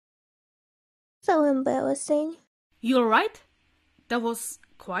So embarrassing. You're right. That was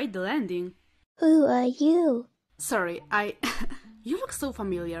quite the landing. Who are you? Sorry, you look so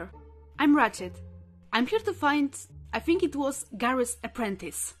familiar. I'm Ratchet. I'm here to find... I think it was Gary's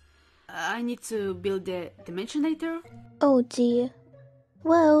apprentice. I need to build the Dimensionator. Oh dear.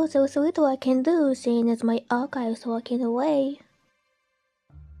 Well, there's little I can do seeing as my archive's walking away.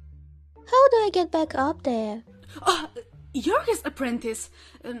 How do I get back up there? Oh, you're his apprentice.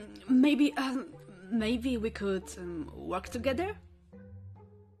 Maybe we could work together?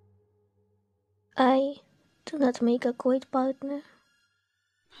 I do not make a great partner.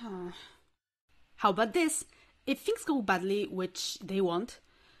 How about this? If things go badly, which they won't,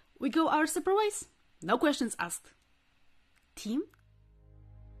 we go our separate ways. No questions asked. Team?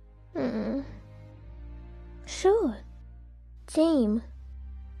 Sure. Team.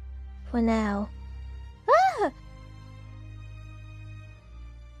 For now.